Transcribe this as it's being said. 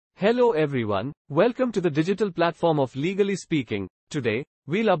Hello everyone, welcome to the digital platform of Legally Speaking. Today,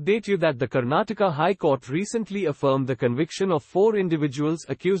 we'll update you that the Karnataka High Court recently affirmed the conviction of 4 individuals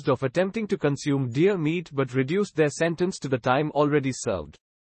accused of attempting to consume deer meat but reduced their sentence to the time already served.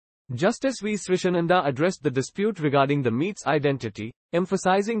 Justice V. Srishananda addressed the dispute regarding the meat's identity,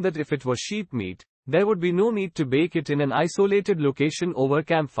 emphasizing that if it was sheep meat, there would be no need to bake it in an isolated location over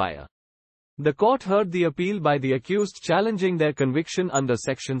campfire. The court heard the appeal by the accused challenging their conviction under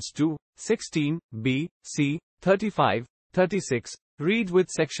sections 2, 16, B, C, 35, 36, read with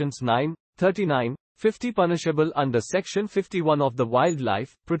sections 9, 39, 50 punishable under section 51 of the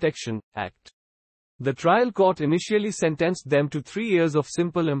Wildlife Protection Act. The trial court initially sentenced them to 3 years of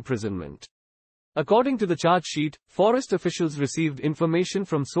simple imprisonment. According to the charge sheet, forest officials received information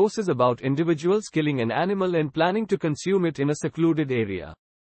from sources about individuals killing an animal and planning to consume it in a secluded area.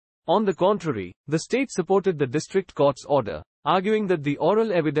 On the contrary, the state supported the district court's order, arguing that the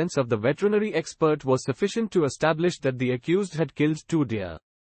oral evidence of the veterinary expert was sufficient to establish that the accused had killed 2 deer.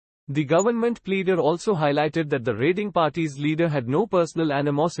 The government pleader also highlighted that the raiding party's leader had no personal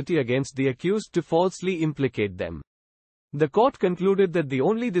animosity against the accused to falsely implicate them. The court concluded that the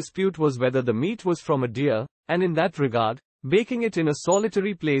only dispute was whether the meat was from a deer, and in that regard, baking it in a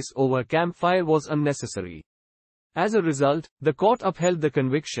solitary place over campfire was unnecessary. As a result, the court upheld the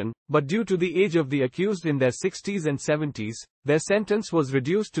conviction, but due to the age of the accused in their 60s and 70s, their sentence was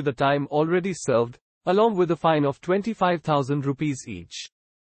reduced to the time already served, along with a fine of 25,000 rupees each.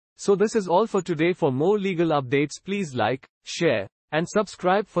 So this is all for today. For more legal updates, please like, share, and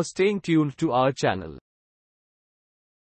subscribe for staying tuned to our channel.